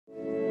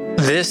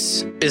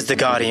This is The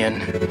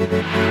Guardian.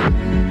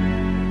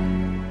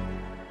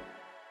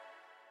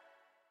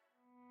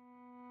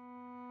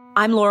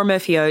 I'm Laura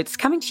Murphy-Oates,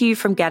 coming to you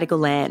from Gadigal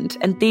land,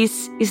 and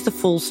this is the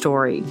full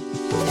story.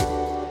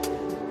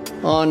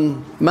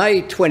 On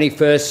May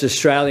 21st,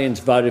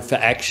 Australians voted for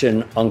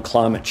action on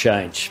climate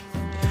change.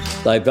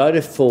 They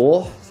voted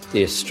for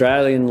the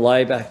Australian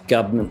Labor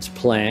government's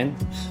plan,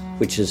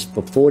 which is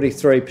for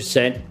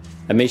 43%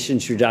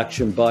 emissions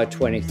reduction by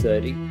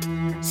 2030.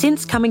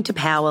 Since coming to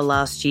power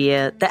last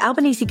year, the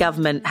Albanese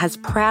government has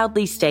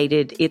proudly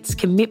stated its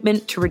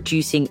commitment to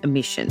reducing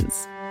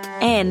emissions.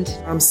 And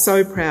I'm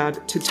so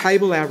proud to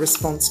table our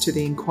response to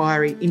the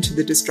inquiry into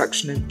the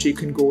destruction of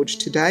Juukan Gorge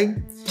today.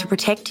 To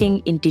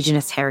protecting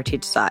Indigenous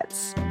heritage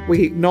sites.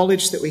 We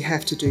acknowledge that we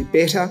have to do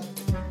better.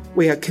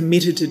 We are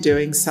committed to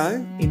doing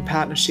so in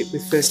partnership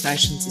with First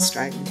Nations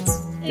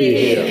Australians.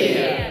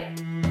 Yeah.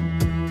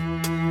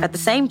 At the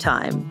same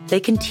time, they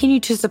continue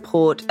to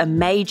support a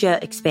major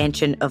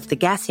expansion of the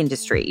gas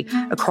industry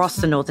across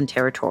the Northern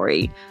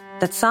Territory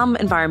that some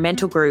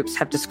environmental groups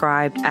have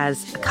described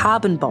as a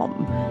carbon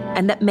bomb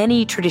and that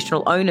many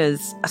traditional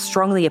owners are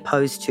strongly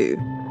opposed to.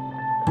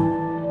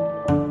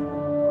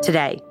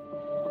 Today,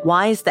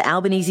 why is the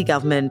Albanese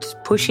government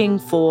pushing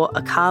for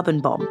a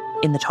carbon bomb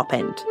in the top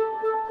end?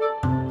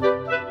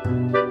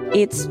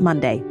 It's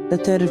Monday, the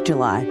 3rd of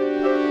July.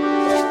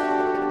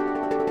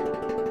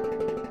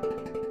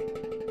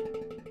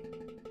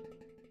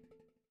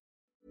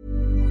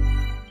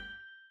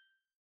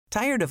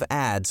 Tired of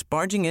ads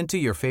barging into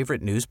your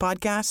favorite news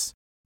podcasts?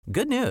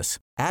 Good news.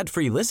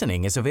 Ad-free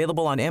listening is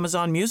available on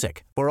Amazon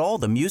Music for all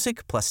the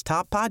music plus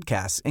top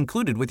podcasts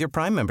included with your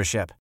Prime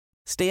membership.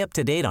 Stay up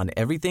to date on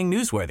everything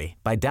newsworthy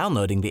by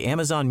downloading the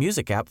Amazon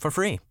Music app for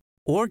free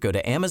or go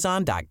to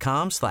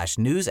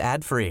amazon.com/news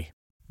ad free.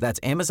 That's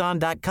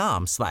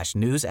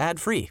amazon.com/news ad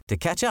free to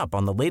catch up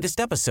on the latest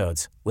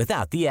episodes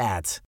without the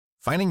ads.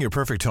 Finding your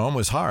perfect home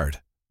was hard,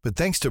 but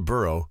thanks to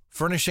Burrow,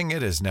 furnishing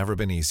it has never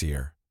been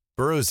easier.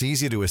 Burrow's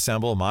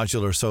easy-to-assemble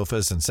modular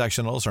sofas and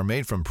sectionals are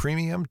made from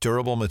premium,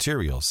 durable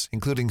materials,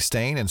 including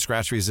stain and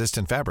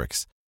scratch-resistant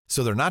fabrics.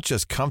 So they're not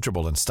just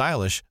comfortable and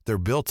stylish, they're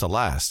built to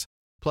last.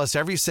 Plus,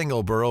 every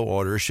single Burrow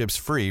order ships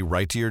free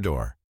right to your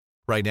door.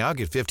 Right now,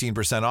 get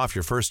 15% off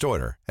your first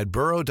order at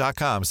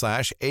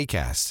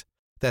burrow.com/ACAST.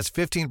 That's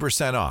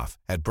 15% off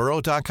at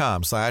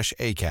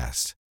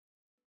burrow.com/ACAST.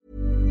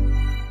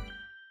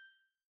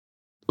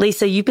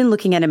 Lisa, you've been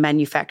looking at a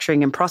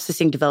manufacturing and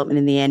processing development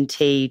in the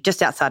NT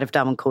just outside of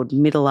Darwin called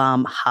Middle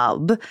Arm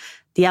Hub.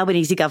 The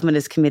Albanese government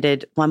has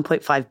committed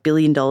 $1.5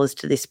 billion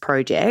to this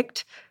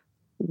project.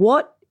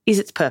 What is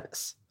its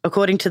purpose,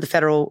 according to the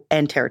federal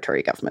and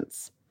territory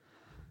governments?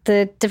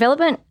 The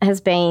development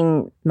has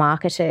been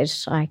marketed,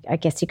 I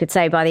guess you could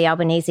say, by the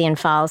Albanese and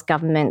Fylde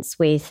governments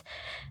with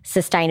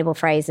sustainable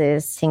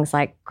phrases, things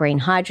like green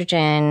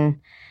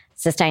hydrogen,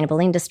 sustainable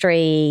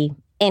industry,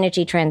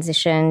 energy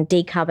transition,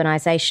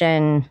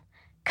 decarbonisation,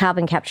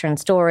 carbon capture and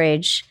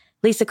storage.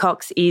 Lisa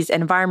Cox is an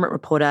environment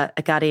reporter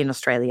at Guardian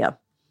Australia.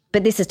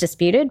 But this is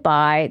disputed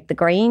by the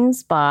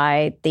Greens,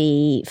 by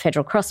the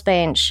federal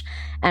crossbench,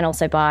 and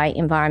also by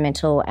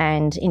environmental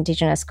and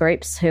Indigenous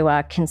groups who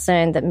are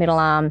concerned that Middle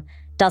Arm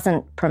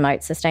doesn't promote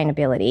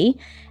sustainability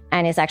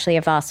and is actually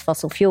a vast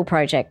fossil fuel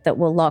project that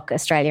will lock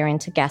Australia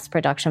into gas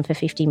production for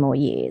 50 more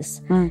years.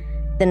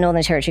 The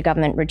Northern Territory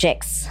government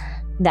rejects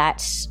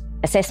that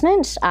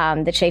assessment.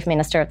 The Chief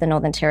Minister of the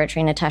Northern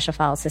Territory, Natasha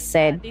Fyles, has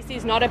said, "This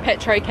is not a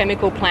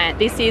petrochemical plant.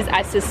 This is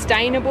a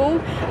sustainable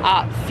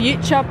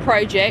future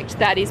project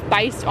that is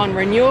based on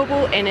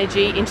renewable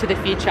energy into the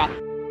future."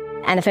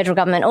 And the federal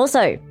government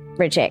also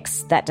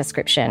rejects that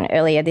description.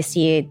 Earlier this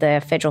year,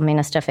 the Federal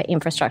Minister for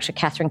Infrastructure,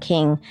 Catherine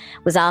King,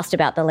 was asked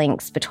about the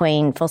links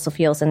between fossil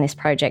fuels and this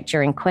project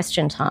during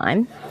question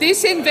time.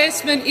 This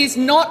investment is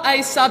not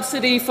a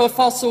subsidy for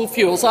fossil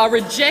fuels. I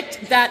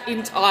reject that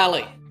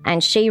entirely.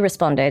 And she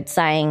responded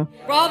saying,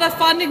 "Rather,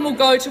 funding will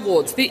go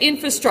towards the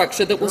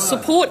infrastructure that will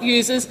support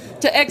users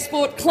to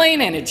export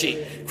clean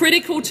energy,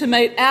 critical to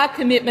meet our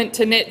commitment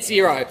to net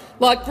zero,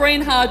 like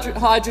green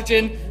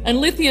hydrogen and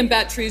lithium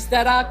batteries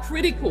that are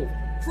critical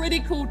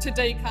to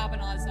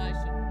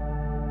decarbonisation."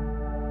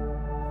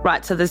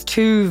 Right, so there's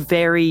two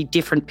very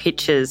different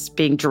pictures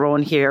being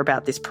drawn here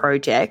about this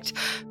project.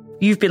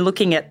 You've been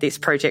looking at this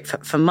project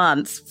for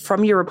months.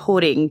 From your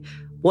reporting,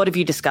 what have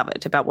you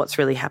discovered about what's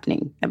really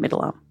happening at Middle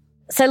Arm?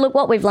 So look,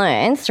 what we've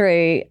learned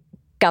through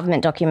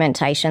government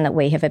documentation that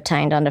we have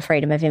obtained under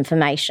Freedom of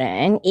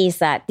Information is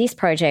that this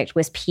project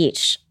was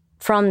pitched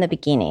from the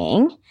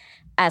beginning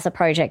as a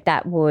project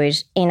that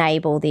would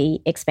enable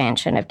the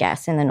expansion of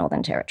gas in the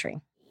Northern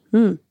Territory.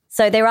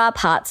 So there are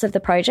parts of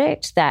the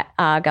project that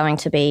are going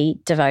to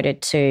be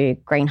devoted to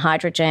green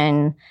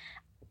hydrogen,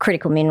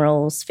 critical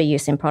minerals for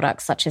use in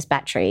products such as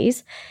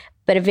batteries,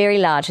 but a very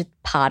large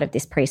part of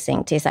this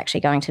precinct is actually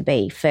going to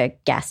be for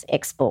gas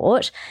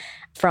export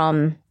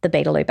from the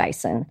Beetaloo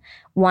Basin.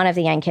 One of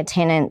the anchor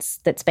tenants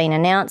that's been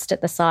announced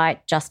at the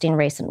site just in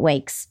recent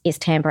weeks is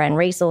Tamboran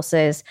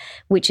Resources,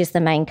 which is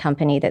the main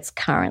company that's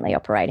currently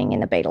operating in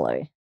the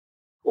Beetaloo.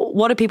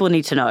 What do people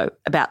need to know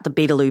about the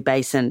Beetaloo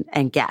Basin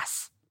and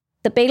gas?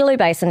 The Beetaloo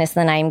Basin is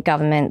the name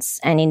governments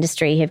and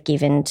industry have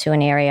given to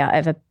an area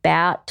of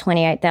about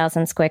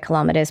 28,000 square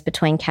kilometres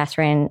between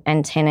Katherine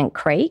and Tennant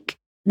Creek.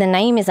 The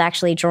name is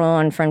actually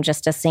drawn from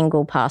just a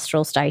single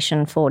pastoral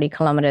station 40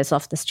 kilometres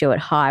off the Stuart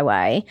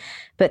Highway,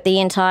 but the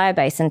entire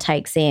basin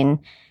takes in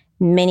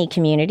many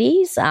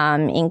communities,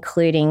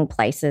 including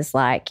places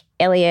like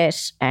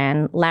Elliot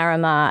and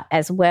Larrimah,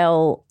 as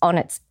well on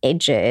its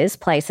edges,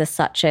 places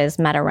such as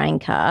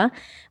Mataranka,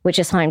 which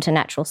is home to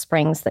natural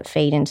springs that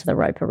feed into the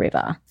Roper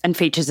River. And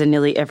features in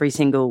nearly every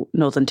single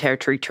Northern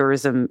Territory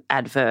tourism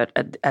advert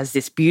as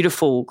this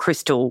beautiful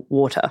crystal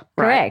water,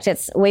 right?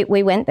 Correct.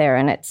 We went there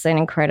and it's an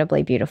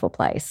incredibly beautiful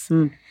place.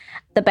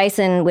 The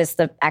basin was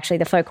actually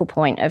the focal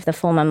point of the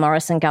former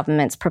Morrison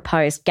government's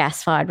proposed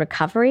gas-fired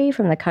recovery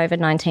from the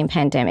COVID-19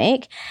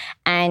 pandemic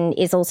and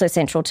is also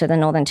central to the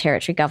Northern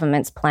Territory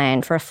government's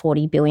plan for a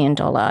 $40 billion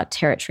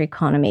territory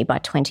economy by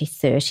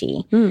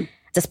 2030.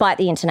 Despite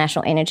the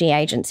International Energy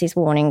Agency's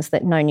warnings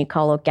that no new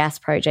coal or gas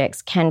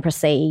projects can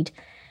proceed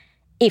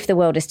if the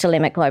world is to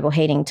limit global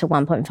heating to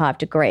 1.5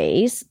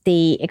 degrees,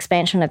 the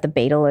expansion of the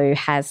Beetaloo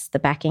has the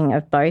backing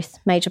of both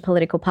major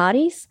political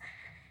parties.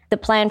 The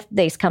plan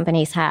these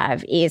companies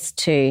have is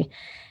to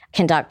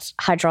conduct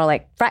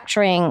hydraulic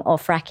fracturing or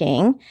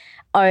fracking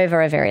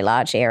over a very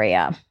large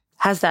area.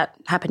 Has that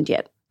happened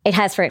yet? It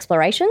has for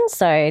exploration.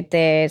 So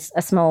there's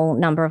a small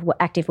number of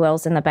active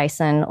wells in the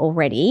basin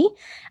already.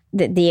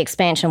 The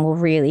expansion will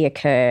really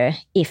occur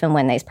if and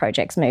when these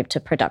projects move to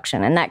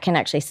production. And that can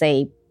actually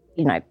see,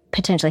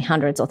 potentially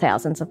hundreds or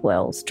thousands of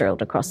wells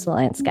drilled across the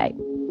landscape.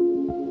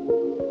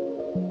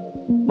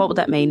 What would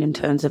that mean in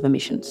terms of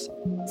emissions?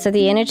 So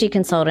the energy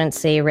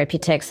consultancy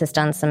Reputex has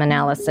done some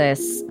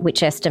analysis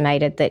which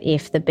estimated that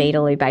if the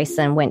Beetaloo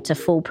Basin went to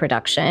full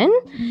production,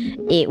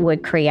 it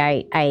would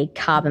create a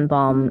carbon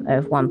bomb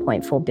of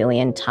 1.4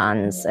 billion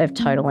tonnes of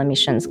total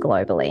emissions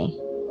globally.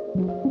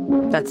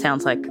 That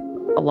sounds like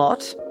a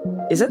lot,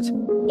 is it?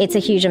 It's a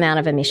huge amount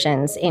of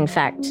emissions. In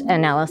fact,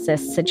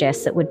 analysis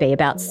suggests it would be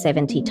about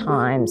 70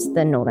 times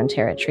the Northern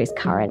Territory's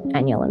current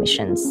annual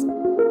emissions.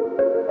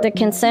 The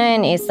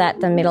concern is that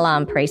the Middle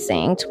Arm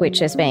precinct,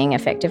 which is being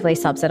effectively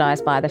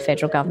subsidised by the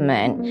federal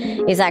government,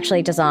 is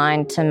actually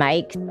designed to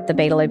make the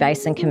Beetaloo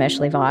Basin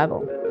commercially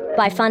viable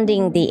by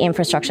funding the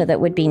infrastructure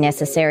that would be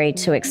necessary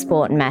to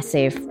export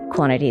massive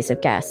quantities of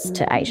gas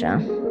to Asia.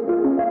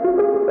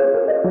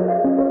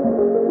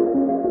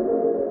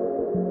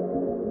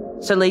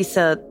 So,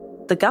 Lisa,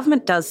 the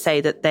government does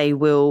say that they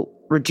will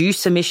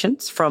reduce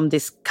emissions from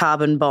this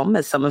carbon bomb,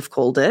 as some have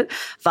called it,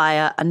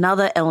 via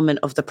another element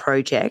of the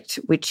project,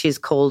 which is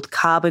called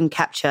Carbon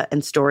Capture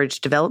and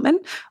Storage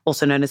Development,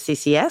 also known as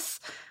CCS.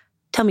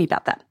 Tell me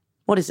about that.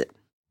 What is it?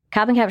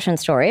 Carbon capture and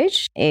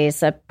storage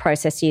is a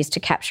process used to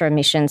capture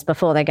emissions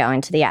before they go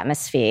into the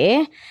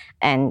atmosphere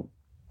and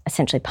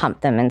essentially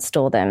pump them and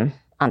store them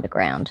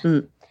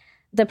underground.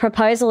 The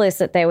proposal is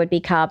that there would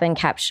be carbon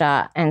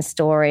capture and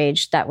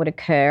storage that would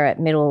occur at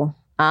Middle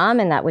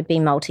Arm, and that would be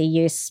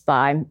multi-use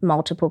by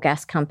multiple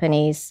gas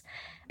companies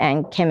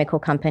and chemical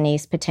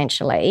companies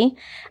potentially.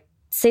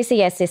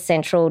 CCS is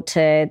central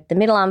to the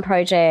Middle Arm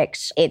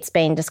project. It's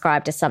been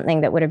described as something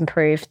that would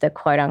improve the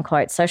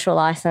quote-unquote social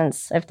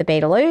licence of the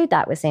Beetaloo.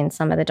 That was in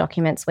some of the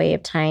documents we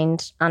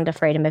obtained under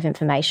Freedom of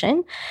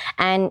Information.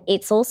 And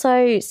it's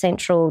also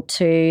central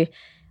to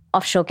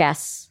offshore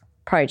gas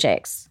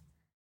projects.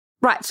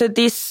 Right, so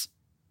this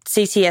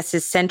CCS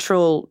is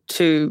central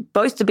to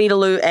both the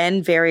Beetaloo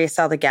and various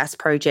other gas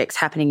projects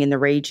happening in the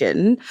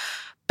region.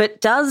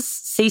 But does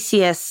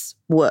CCS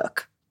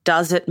work?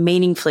 Does it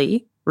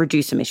meaningfully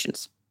reduce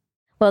emissions?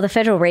 Well, the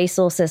Federal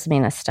Resources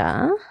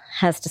Minister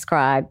has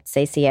described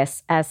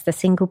CCS as the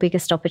single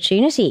biggest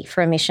opportunity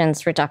for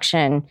emissions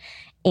reduction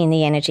in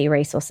the energy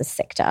resources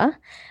sector.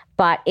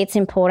 But it's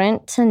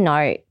important to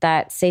note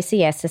that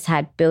CCS has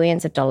had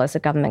billions of dollars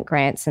of government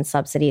grants and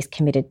subsidies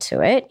committed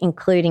to it,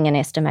 including an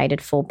estimated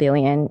 $4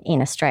 billion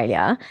in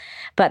Australia.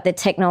 But the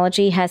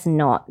technology has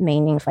not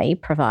meaningfully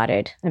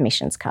provided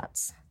emissions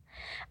cuts.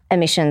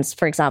 Emissions,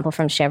 for example,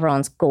 from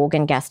Chevron's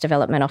Gorgon gas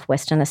development off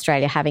Western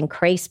Australia have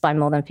increased by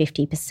more than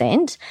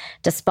 50%,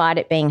 despite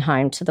it being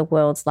home to the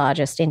world's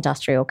largest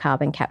industrial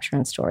carbon capture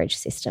and storage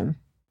system.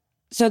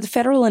 So the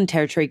federal and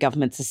territory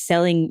governments are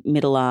selling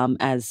Middle Arm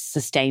as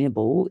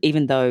sustainable,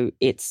 even though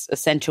it's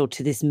essential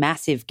to this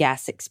massive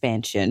gas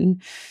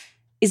expansion.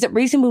 Is it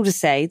reasonable to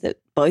say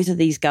that both of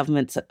these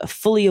governments are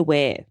fully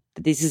aware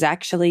that this is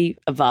actually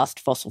a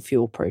vast fossil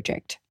fuel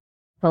project?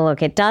 Well,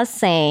 look, it does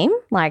seem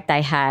like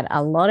they had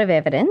a lot of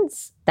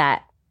evidence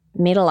that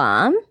Middle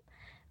Arm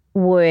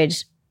would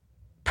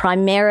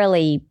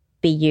primarily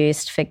be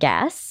used for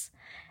gas.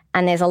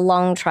 And there's a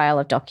long trail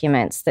of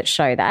documents that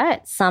show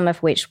that, some of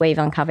which we've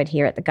uncovered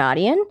here at The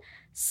Guardian,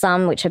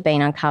 some which have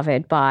been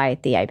uncovered by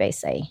the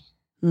ABC.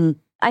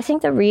 I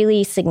think the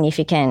really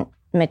significant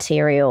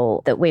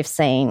material that we've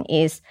seen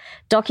is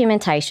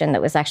documentation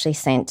that was actually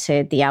sent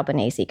to the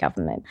Albanese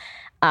government.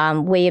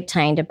 We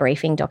obtained a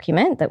briefing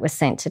document that was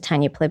sent to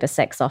Tanya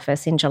Plibersek's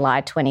office in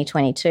July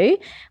 2022,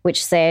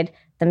 which said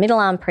the Middle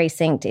Arm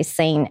precinct is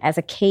seen as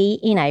a key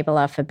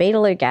enabler for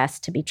Beetaloo gas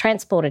to be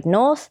transported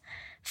north,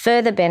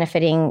 further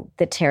benefiting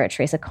the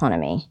territory's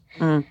economy.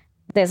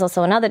 There's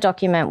also another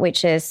document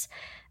which is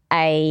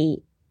a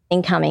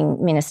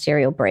incoming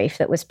ministerial brief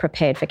that was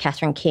prepared for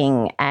Catherine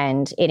King,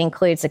 and it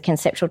includes a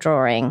conceptual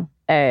drawing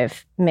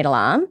of Middle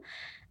Arm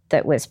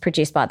that was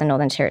produced by the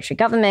Northern Territory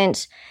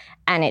government,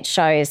 and it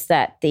shows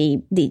that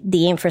the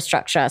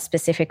infrastructure,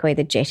 specifically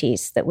the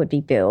jetties that would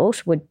be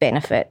built, would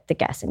benefit the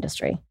gas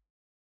industry.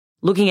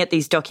 Looking at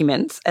these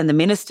documents and the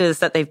ministers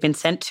that they've been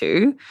sent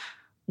to,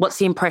 what's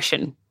the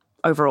impression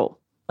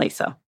overall,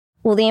 Lisa?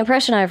 Well, the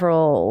impression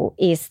overall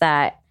is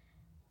that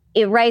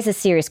it raises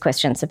serious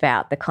questions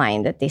about the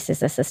claim that this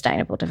is a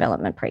sustainable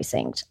development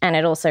precinct, and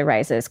it also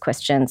raises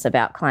questions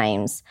about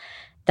claims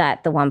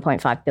that the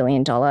 $1.5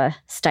 billion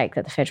stake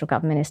that the federal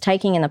government is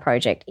taking in the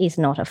project is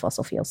not a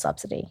fossil fuel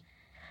subsidy.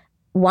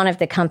 One of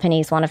the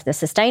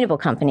sustainable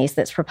companies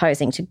that's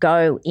proposing to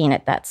go in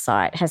at that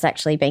site has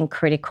actually been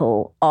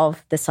critical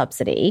of the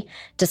subsidy,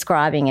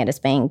 describing it as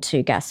being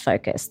too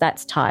gas-focused.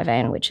 That's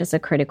Taiwan, which is a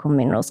critical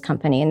minerals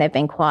company, and they've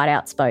been quite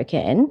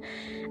outspoken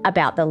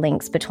about the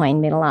links between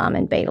Middle Arm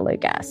and Beetaloo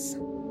gas.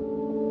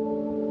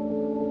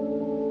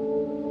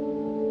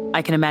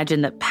 I can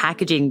imagine that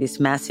packaging this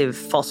massive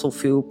fossil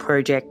fuel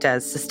project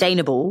as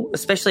sustainable,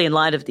 especially in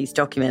light of these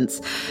documents,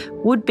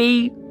 would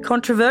be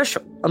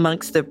controversial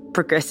amongst the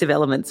progressive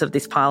elements of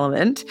this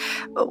parliament.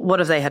 What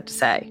have they had to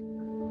say?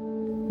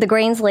 The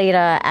Greens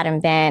leader, Adam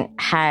Bandt,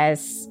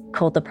 has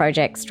called the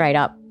project straight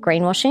up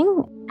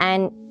greenwashing.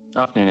 And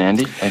afternoon,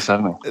 Andy. Thanks for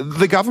having me.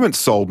 The government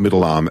sold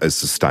Middle Arm as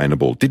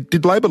sustainable.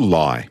 Did Labor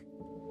lie?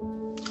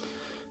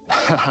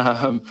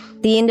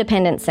 The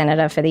independent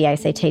senator for the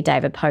ACT,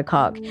 David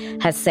Pocock,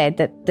 has said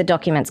that the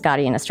documents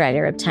Guardian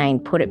Australia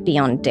obtained put it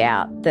beyond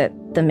doubt that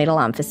the Middle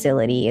Arm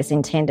facility is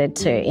intended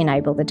to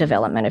enable the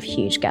development of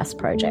huge gas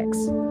projects.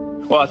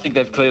 Well, I think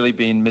they've clearly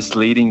been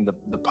misleading the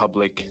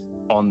public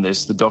on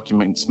this. The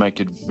documents make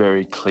it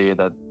very clear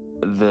that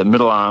the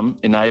Middle Arm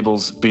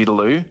enables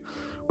Beetaloo,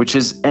 which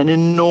is an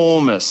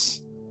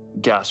enormous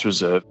gas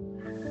reserve.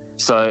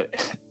 So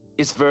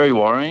it's very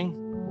worrying.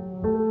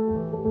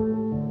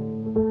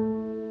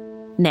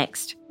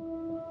 Next,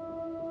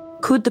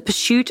 could the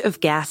pursuit of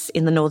gas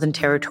in the Northern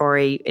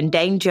Territory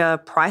endanger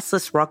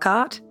priceless rock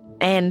art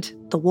and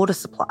the water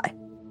supply?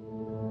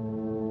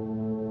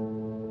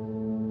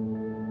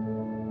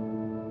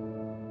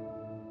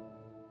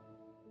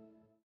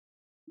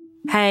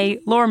 Hey,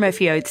 Laura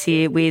Murphy-Oates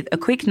here with a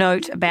quick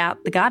note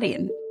about The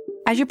Guardian.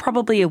 As you're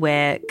probably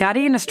aware,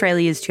 Guardian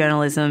Australia's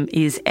journalism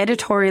is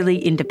editorially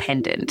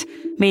independent,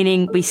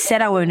 meaning we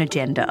set our own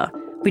agenda.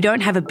 We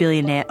don't have a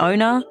billionaire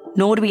owner,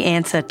 nor do we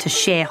answer to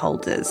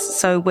shareholders,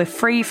 so we're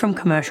free from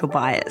commercial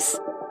bias.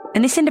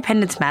 And this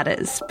independence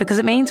matters because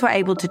it means we're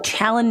able to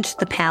challenge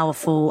the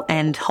powerful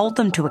and hold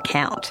them to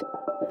account.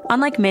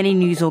 Unlike many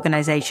news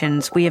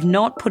organisations, we have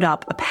not put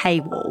up a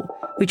paywall.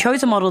 We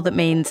chose a model that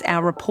means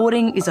our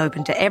reporting is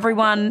open to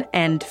everyone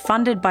and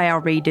funded by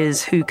our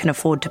readers who can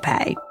afford to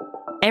pay.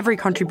 Every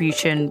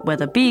contribution,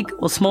 whether big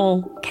or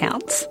small,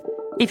 counts.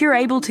 If you're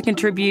able to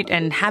contribute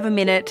and have a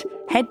minute,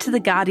 head to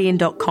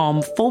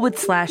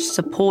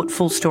theguardian.com/support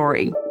full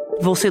story.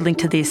 We've also linked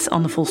to this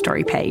on the full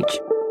story page.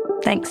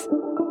 Thanks.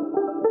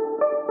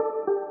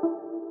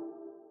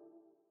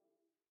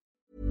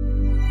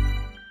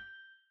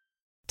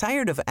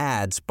 Tired of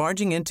ads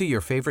barging into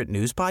your favorite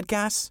news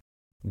podcasts?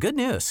 Good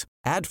news.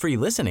 Ad-free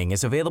listening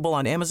is available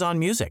on Amazon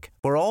Music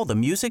for all the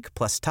music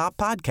plus top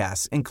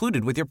podcasts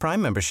included with your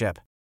Prime membership.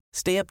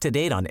 Stay up to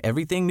date on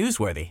everything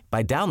newsworthy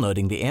by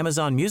downloading the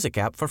Amazon Music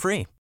app for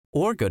free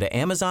or go to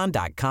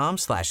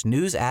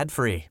amazon.com/news ad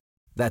free.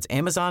 That's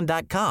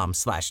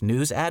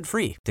amazon.com/news ad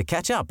free to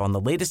catch up on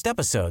the latest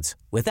episodes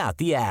without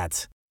the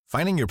ads.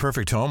 Finding your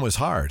perfect home was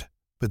hard,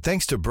 but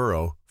thanks to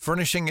Burrow,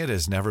 furnishing it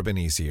has never been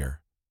easier.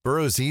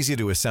 Burrow's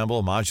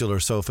easy-to-assemble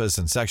modular sofas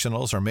and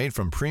sectionals are made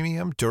from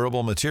premium,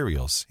 durable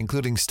materials,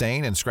 including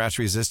stain and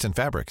scratch-resistant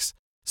fabrics.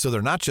 So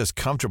they're not just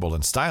comfortable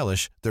and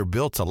stylish, they're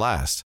built to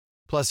last.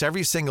 Plus,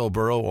 every single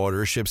Burrow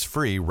order ships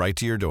free right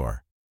to your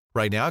door.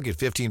 Right now, get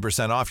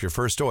 15% off your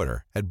first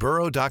order at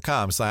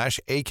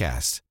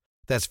burrow.com/ACAST.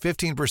 That's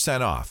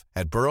 15% off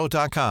at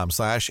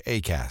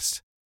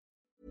burrow.com/ACAST.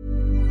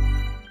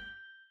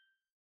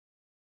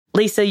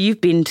 Lisa, you've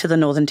been to the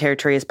Northern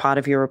Territory as part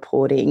of your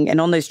reporting,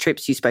 and on those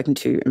trips you've spoken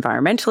to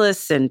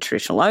environmentalists and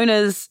traditional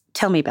owners.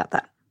 Tell me about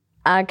that.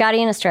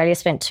 Guardian Australia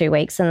spent 2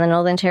 weeks in the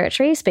Northern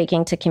Territory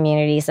speaking to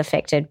communities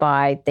affected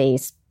by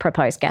these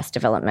proposed gas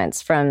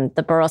developments, from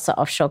the Barossa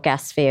offshore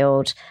gas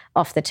field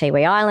off the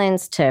Tiwi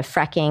Islands to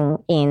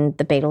fracking in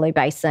the Beetaloo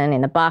Basin in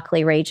the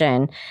Barkly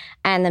region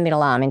and the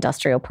Middle Arm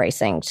Industrial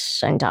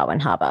Precinct in Darwin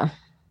Harbour.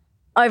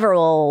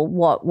 Overall,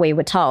 what we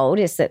were told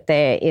is that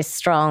there is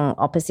strong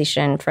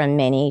opposition from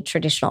many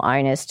traditional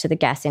owners to the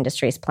gas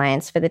industry's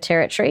plans for the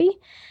territory,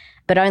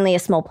 but only a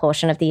small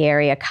portion of the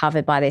area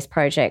covered by these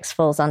projects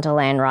falls under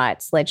land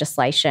rights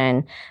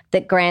legislation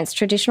that grants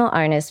traditional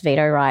owners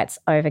veto rights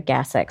over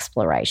gas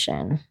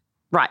exploration.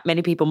 Right,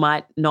 many people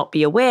might not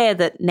be aware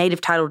that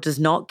native title does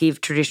not give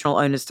traditional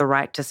owners the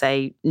right to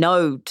say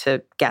no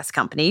to gas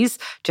companies,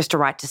 just a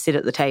right to sit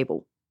at the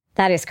table.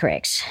 That is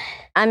correct.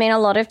 I mean, a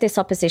lot of this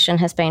opposition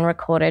has been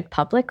recorded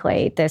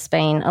publicly. There's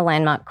been a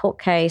landmark court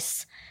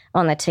case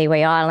on the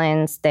Tiwi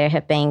Islands. There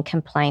have been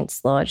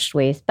complaints lodged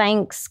with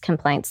banks,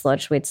 complaints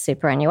lodged with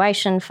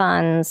superannuation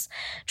funds.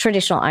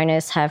 Traditional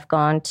owners have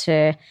gone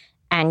to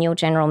annual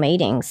general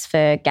meetings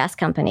for gas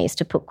companies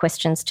to put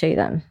questions to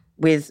them.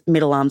 With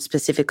Middle Arm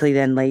specifically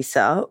then,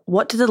 Lisa,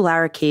 what do the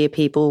Larrakia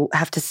people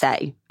have to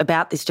say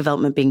about this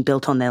development being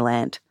built on their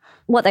land?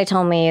 What they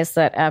told me is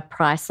that a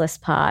priceless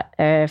part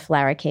of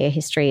Larrakia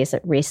history is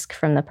at risk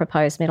from the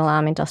proposed Middle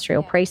Arm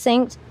industrial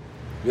precinct.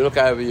 If you look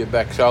over your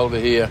back shoulder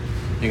here,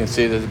 you can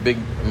see there's a big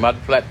mud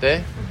flat there.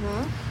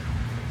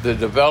 Mm-hmm. The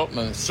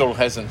development still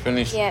hasn't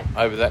finished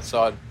over that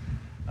side.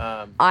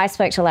 I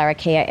spoke to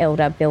Larrakia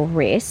elder Bill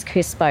Risk,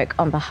 who spoke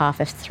on behalf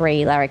of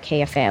 3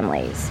 Larrakia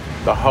families.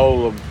 The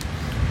whole of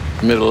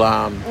Middle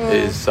Arm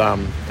is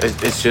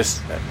it's just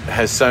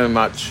has so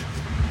much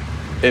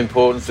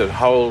importance. It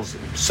holds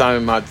so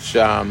much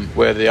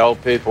where the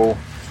old people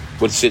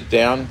would sit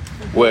down,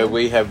 where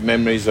we have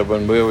memories of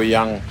when we were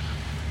young,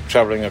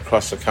 travelling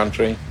across the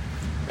country.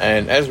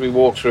 And as we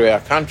walk through our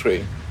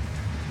country,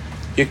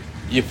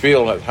 you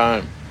feel at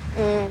home.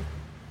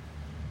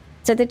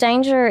 So the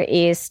danger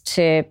is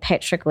to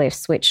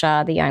petroglyphs, which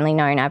are the only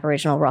known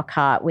Aboriginal rock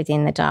art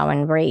within the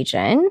Darwin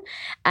region,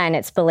 and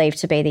it's believed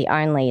to be the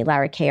only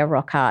Larrakia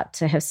rock art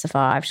to have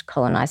survived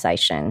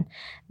colonisation.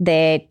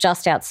 They're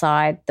just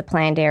outside the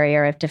planned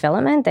area of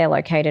development. They're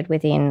located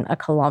within 1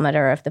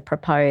 kilometre of the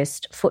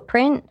proposed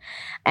footprint.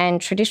 And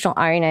traditional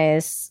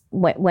owners,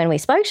 when we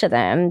spoke to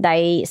them,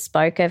 they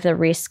spoke of the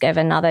risk of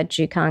another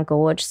Jukan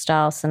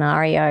Gorge-style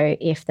scenario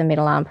if the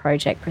Middle Arm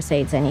project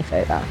proceeds any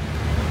further.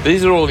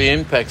 These are all the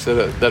impacts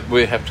that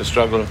we have to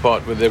struggle and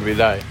fight with every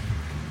day.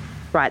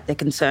 Right, they're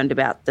concerned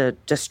about the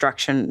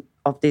destruction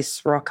of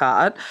this rock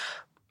art.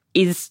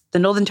 Is the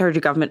Northern Territory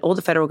Government or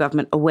the federal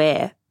government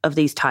aware of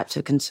these types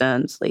of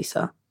concerns,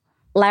 Lisa?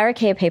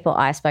 Larrakia people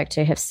I spoke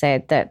to have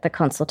said that the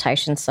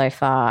consultation so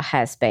far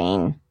has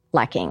been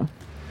lacking.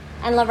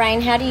 And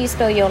Lorraine, how do you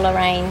spell your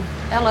Lorraine?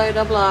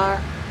 L-O-R-R-A-I-N-E.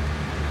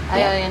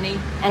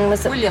 And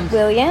was it Williams?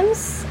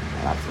 Williams?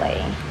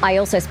 Lovely. I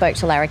also spoke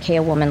to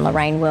Larrakia woman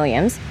Lorraine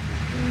Williams.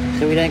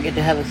 So we don't get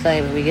to have a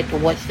say, but we get to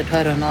watch the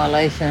total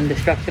annihilation and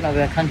destruction of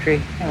our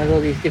country, and with all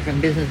these different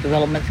business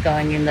developments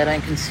going in. They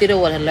don't consider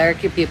what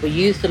Larrakia people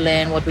use the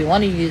land, what we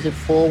want to use it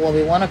for, what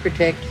we want to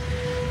protect.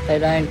 They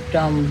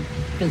don't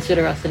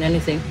consider us in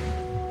anything.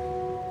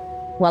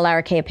 While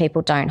Larrakia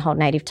people don't hold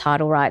native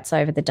title rights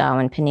over the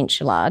Darwin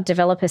Peninsula,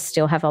 developers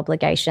still have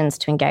obligations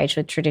to engage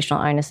with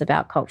traditional owners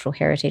about cultural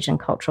heritage and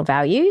cultural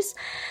values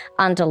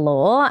under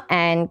law,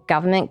 and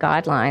government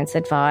guidelines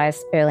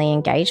advise early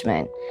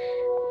engagement.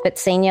 But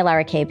senior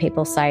Larrakia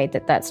people say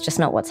that that's just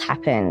not what's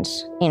happened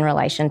in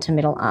relation to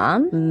Middle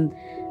Arm.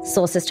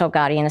 Sources told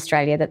Guardian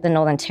Australia that the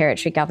Northern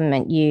Territory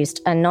Government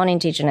used a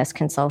non-Indigenous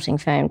consulting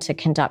firm to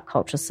conduct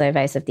cultural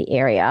surveys of the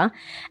area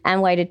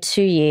and waited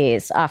 2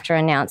 years after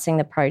announcing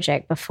the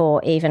project before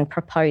even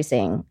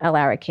proposing a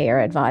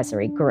Larrakia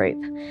advisory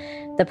group.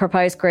 The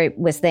proposed group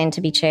was then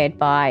to be chaired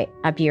by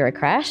a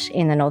bureaucrat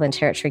in the Northern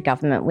Territory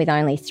Government with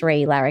only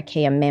 3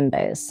 Larrakia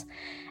members.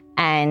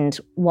 And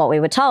what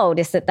we were told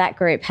is that that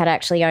group had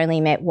actually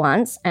only met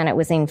once, and it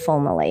was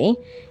informally,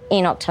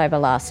 in October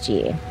last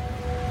year.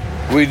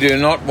 We do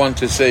not want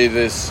to see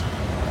this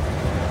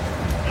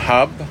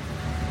hub,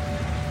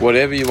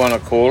 whatever you want to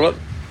call it,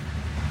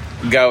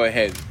 go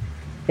ahead.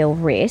 Bill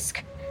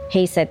Risk,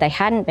 he said they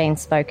hadn't been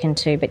spoken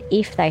to, but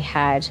if they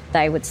had,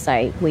 they would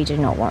say, we do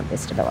not want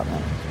this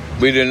development.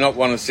 We do not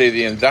want to see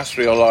the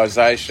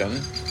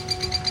industrialisation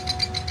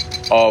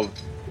of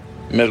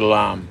Middle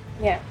Arm.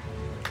 Yeah.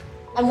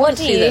 And what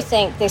do you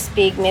think this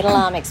big Middle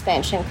Arm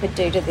expansion could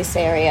do to this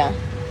area?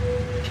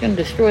 It's going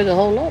to destroy the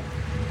whole lot.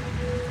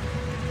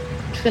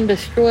 It's going to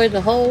destroy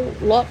the whole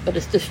lot, but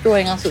it's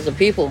destroying us as a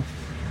people.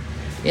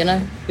 You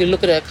know, we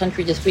look at our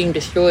country just being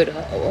destroyed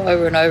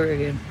over and over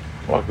again.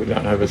 Like we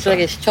don't have a It's like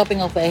it's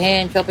chopping off our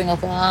hand, chopping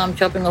off our arm,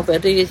 chopping off our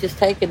teeth. It's just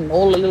taking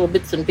all the little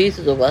bits and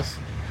pieces of us.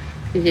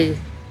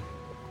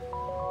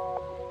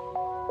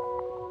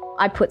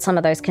 I put some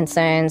of those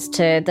concerns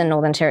to the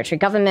Northern Territory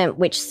Government,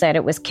 which said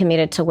it was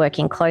committed to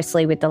working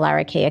closely with the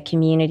Larrakia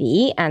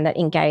community and that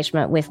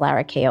engagement with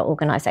Larrakia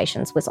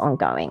organisations was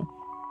ongoing.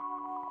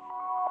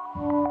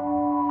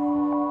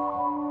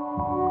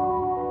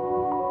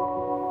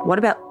 What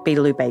about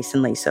Beetaloo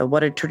Basin, Lisa?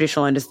 What do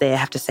traditional owners there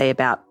have to say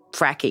about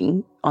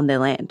fracking on their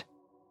land?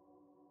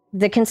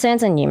 The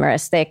concerns are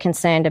numerous. They're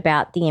concerned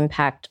about the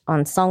impact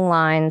on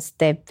songlines.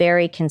 They're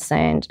very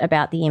concerned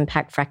about the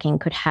impact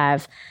fracking could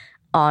have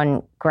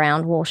on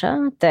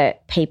groundwater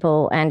that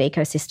people and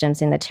ecosystems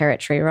in the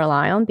territory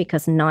rely on,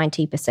 because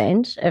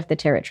 90% of the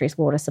territory's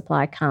water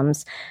supply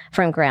comes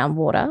from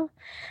groundwater.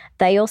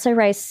 They also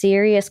raise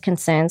serious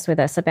concerns with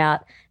us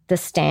about the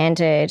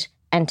standard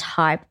and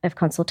type of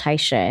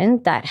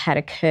consultation that had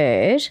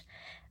occurred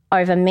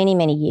over many,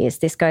 many years.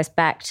 This goes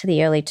back to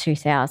the early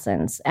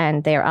 2000s,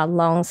 and there are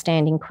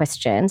long-standing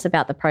questions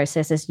about the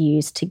processes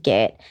used to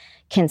get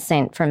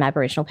consent from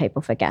Aboriginal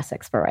people for gas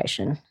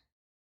exploration.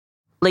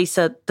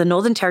 Lisa, the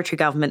Northern Territory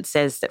government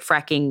says that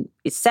fracking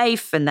is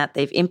safe and that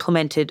they've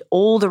implemented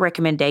all the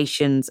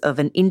recommendations of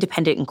an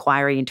independent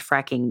inquiry into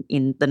fracking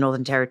in the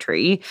Northern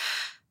Territory.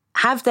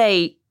 Have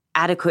they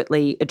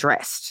adequately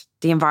addressed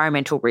the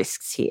environmental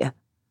risks here?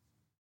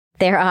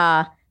 There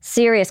are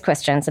serious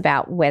questions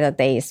about whether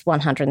these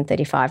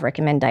 135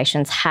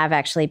 recommendations have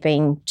actually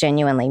been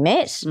genuinely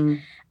met.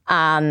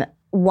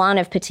 One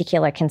of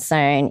particular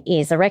concern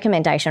is a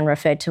recommendation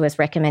referred to as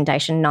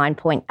Recommendation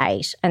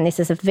 9.8, and this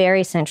is a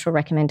very central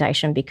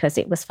recommendation because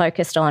it was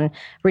focused on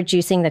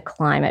reducing the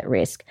climate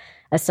risk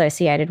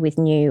associated with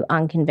new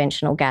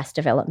unconventional gas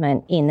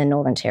development in the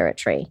Northern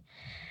Territory.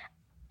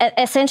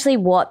 Essentially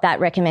what that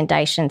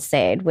recommendation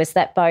said was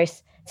that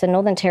both the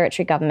Northern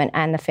Territory government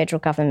and the federal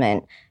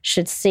government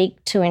should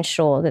seek to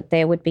ensure that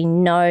there would be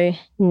no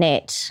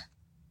net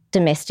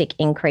domestic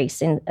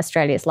increase in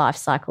Australia's life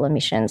cycle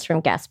emissions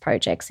from gas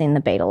projects in the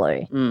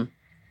Beetaloo.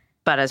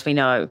 But as we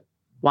know,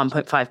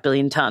 1.5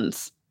 billion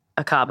tonnes,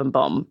 a carbon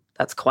bomb,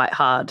 that's quite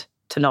hard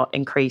to not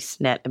increase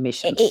net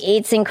emissions.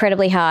 It's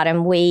incredibly hard,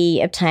 and we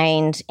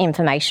obtained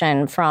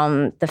information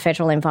from the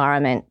Federal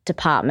Environment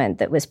Department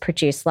that was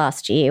produced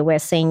last year where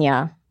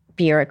senior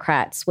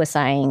bureaucrats were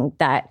saying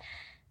that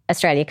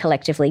Australia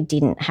collectively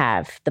didn't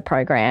have the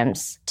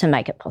programs to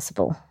make it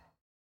possible.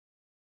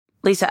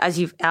 Lisa, as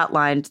you've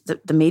outlined,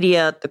 the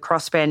media, the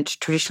crossbench,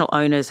 traditional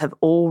owners have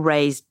all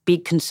raised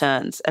big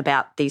concerns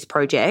about these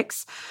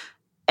projects,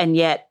 and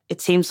yet it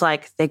seems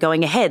like they're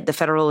going ahead. The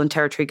federal and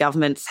territory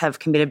governments have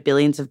committed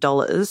billions of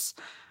dollars.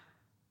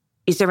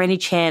 Is there any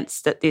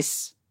chance that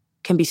this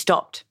can be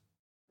stopped?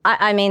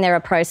 I mean, there are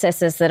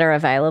processes that are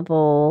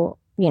available,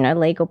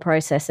 legal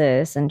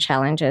processes and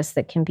challenges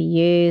that can be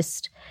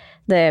used.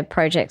 The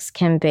projects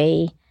can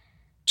be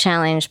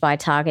challenged by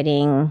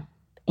targeting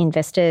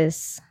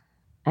investors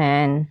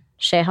and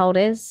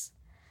shareholders.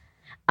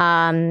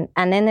 And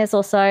then there's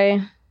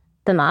also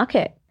the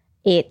market.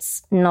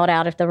 It's not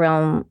out of the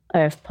realm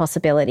of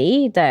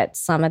possibility that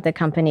some of the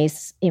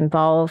companies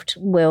involved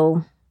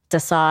will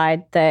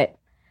decide that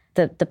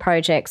the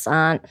projects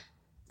aren't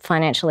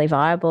financially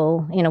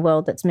viable in a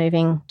world that's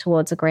moving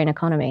towards a green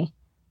economy.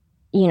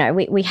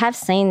 We have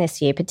seen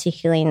this year,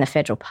 particularly in the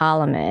federal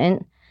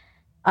parliament,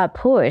 a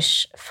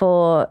push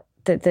for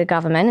the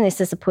government, and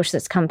this is a push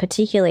that's come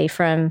particularly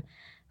from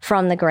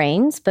the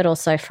Greens, but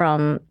also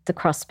from the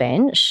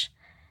crossbench,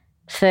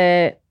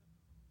 for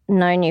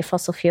no new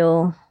fossil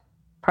fuel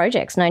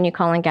projects, no new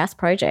coal and gas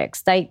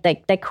projects. They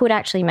could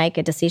actually make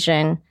a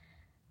decision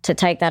to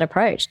take that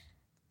approach.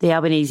 The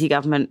Albanese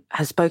government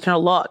has spoken a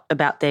lot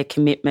about their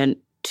commitment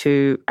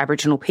to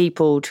Aboriginal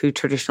people, to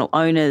traditional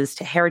owners,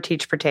 to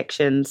heritage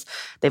protections.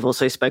 They've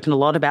also spoken a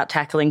lot about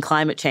tackling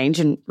climate change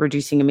and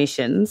reducing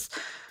emissions.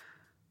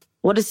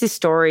 What does this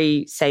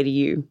story say to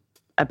you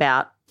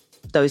about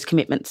those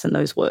commitments and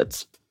those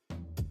words?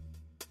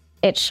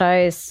 It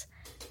shows,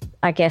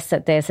 I guess,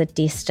 that there's a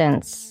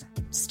distance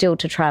still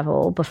to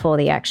travel before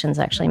the actions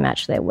actually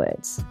match their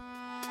words.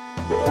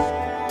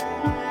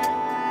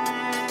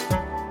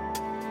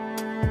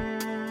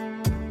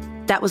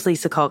 That was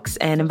Lisa Cox,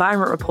 an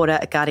environment reporter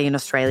at Guardian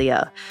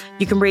Australia.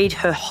 You can read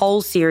her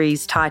whole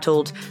series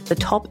titled The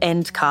Top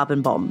End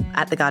Carbon Bomb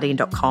at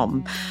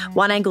theguardian.com.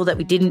 One angle that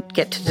we didn't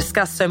get to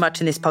discuss so much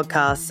in this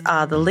podcast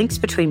are the links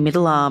between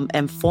Middle Arm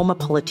and former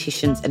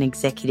politicians and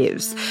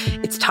executives.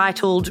 It's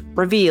titled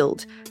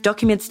Revealed,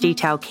 documents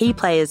detail key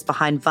players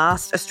behind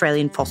vast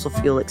Australian fossil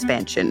fuel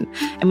expansion.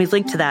 And we've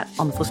linked to that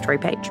on the full story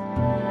page.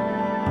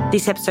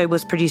 This episode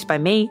was produced by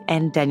me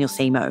and Daniel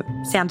Simo.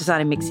 Sound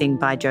design and mixing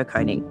by Joe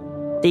Koning.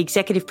 The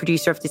executive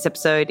producer of this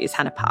episode is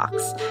Hannah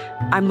Parks.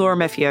 I'm Laura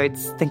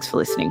Murphy-Oates. Thanks for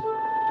listening.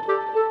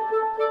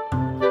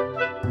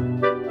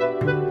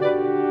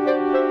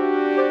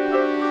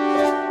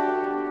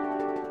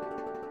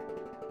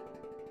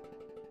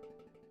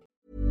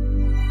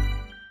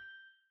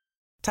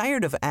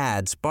 Tired of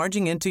ads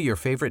barging into your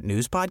favorite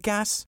news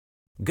podcasts?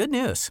 Good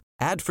news.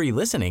 Ad-free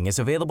listening is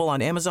available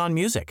on Amazon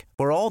Music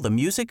for all the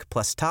music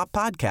plus top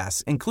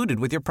podcasts included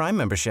with your Prime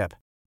membership.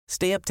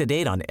 Stay up to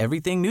date on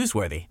everything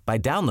newsworthy by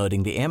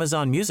downloading the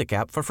Amazon Music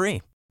app for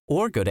free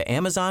or go to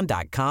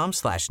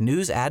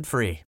amazon.com/news ad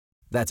free.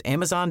 That's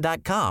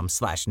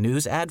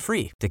amazon.com/news ad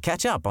free to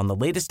catch up on the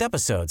latest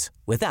episodes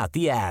without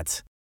the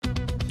ads.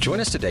 Join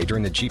us today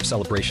during the Jeep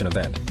Celebration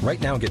event. Right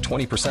now, get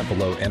 20%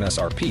 below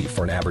MSRP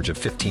for an average of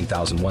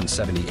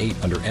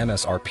 $15,178 under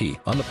MSRP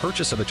on the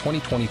purchase of a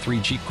 2023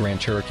 Jeep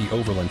Grand Cherokee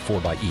Overland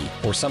 4xE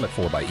or Summit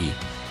 4xE.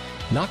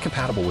 Not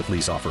compatible with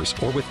lease offers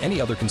or with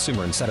any other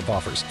consumer incentive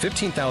offers.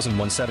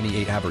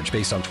 $15,178 average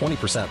based on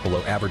 20%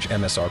 below average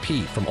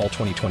MSRP from all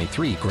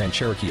 2023 Grand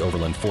Cherokee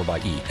Overland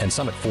 4xE and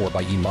Summit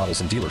 4xE models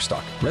in dealer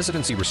stock.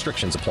 Residency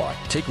restrictions apply.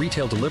 Take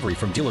retail delivery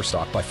from dealer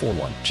stock by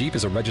 4/1. Jeep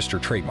is a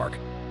registered trademark.